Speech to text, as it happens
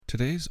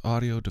Today's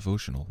audio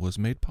devotional was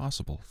made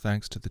possible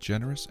thanks to the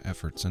generous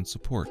efforts and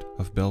support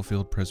of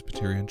Bellefield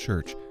Presbyterian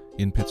Church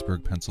in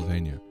Pittsburgh,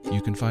 Pennsylvania.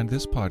 You can find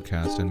this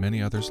podcast and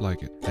many others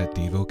like it at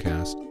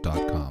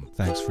Devocast.com.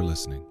 Thanks for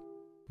listening.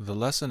 The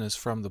lesson is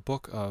from the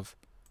book of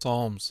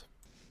Psalms.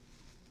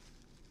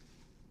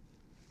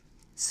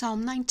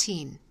 Psalm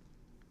 19.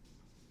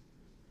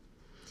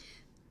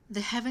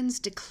 The heavens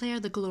declare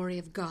the glory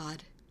of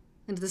God,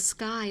 and the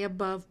sky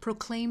above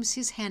proclaims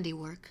his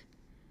handiwork.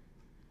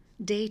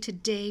 Day to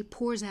day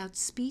pours out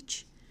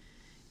speech,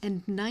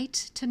 and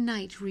night to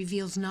night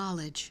reveals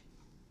knowledge.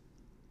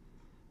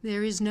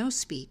 There is no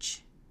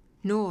speech,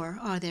 nor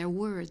are there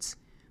words,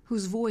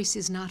 whose voice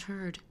is not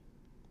heard.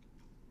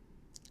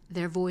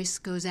 Their voice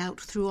goes out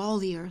through all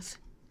the earth,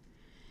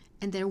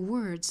 and their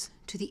words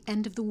to the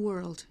end of the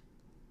world.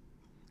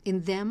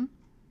 In them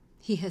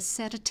he has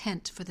set a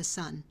tent for the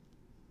sun,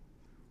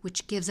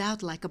 which gives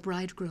out like a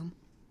bridegroom,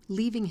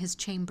 leaving his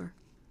chamber.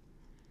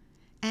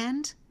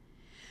 And,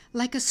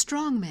 like a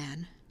strong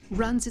man,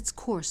 runs its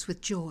course with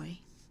joy.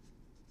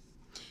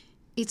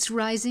 Its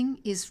rising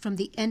is from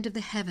the end of the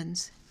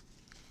heavens,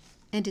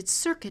 and its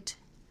circuit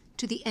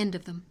to the end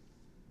of them,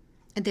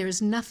 and there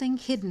is nothing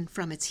hidden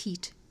from its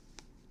heat.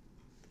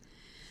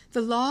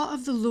 The law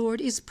of the Lord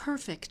is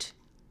perfect,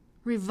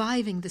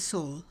 reviving the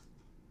soul.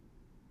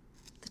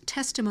 The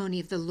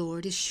testimony of the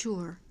Lord is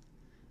sure,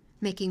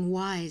 making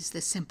wise the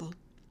simple.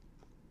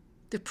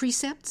 The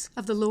precepts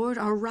of the Lord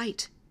are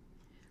right,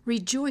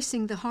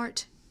 rejoicing the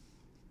heart.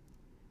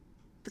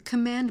 The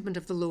commandment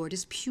of the Lord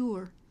is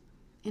pure,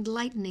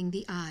 enlightening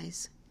the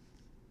eyes.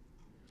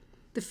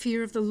 The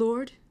fear of the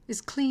Lord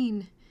is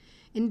clean,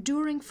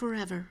 enduring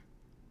forever.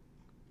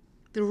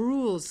 The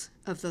rules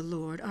of the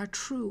Lord are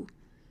true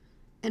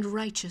and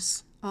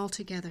righteous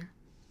altogether.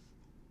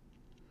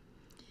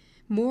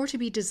 More to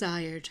be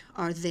desired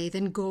are they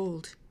than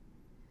gold,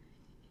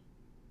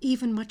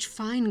 even much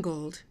fine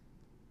gold,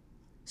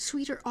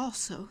 sweeter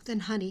also than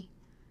honey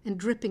and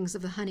drippings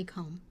of the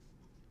honeycomb.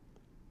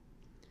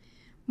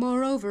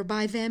 Moreover,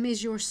 by them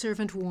is your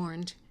servant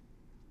warned.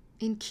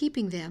 In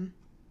keeping them,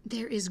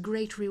 there is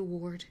great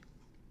reward.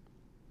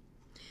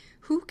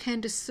 Who can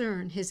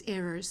discern his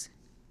errors?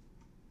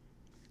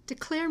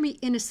 Declare me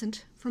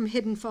innocent from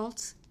hidden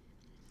faults.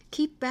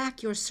 Keep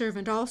back your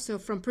servant also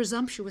from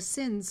presumptuous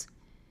sins.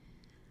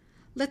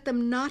 Let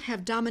them not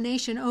have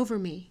domination over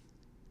me.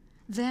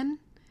 Then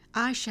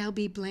I shall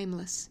be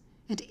blameless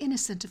and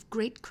innocent of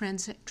great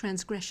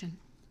transgression.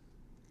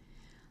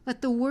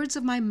 Let the words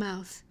of my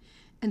mouth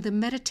and the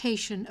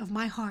meditation of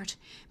my heart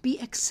be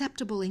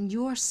acceptable in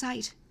your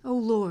sight, O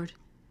Lord,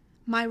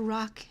 my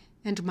rock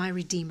and my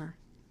redeemer.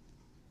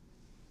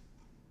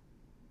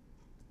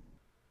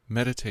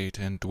 Meditate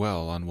and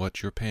dwell on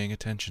what you're paying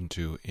attention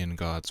to in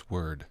God's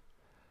Word.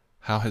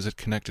 How has it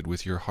connected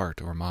with your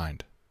heart or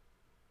mind?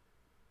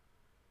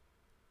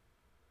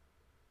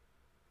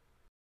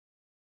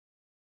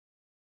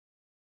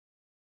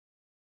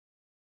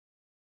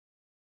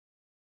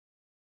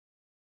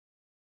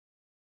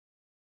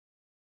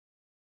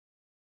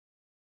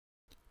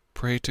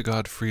 Pray to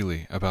God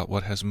freely about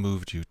what has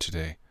moved you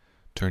today.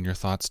 Turn your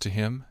thoughts to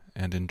Him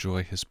and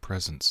enjoy His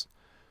presence.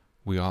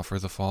 We offer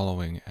the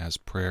following as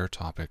prayer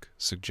topic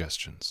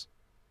suggestions.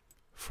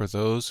 For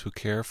those who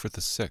care for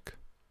the sick,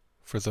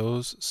 for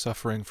those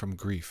suffering from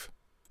grief.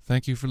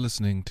 Thank you for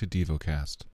listening to Devocast.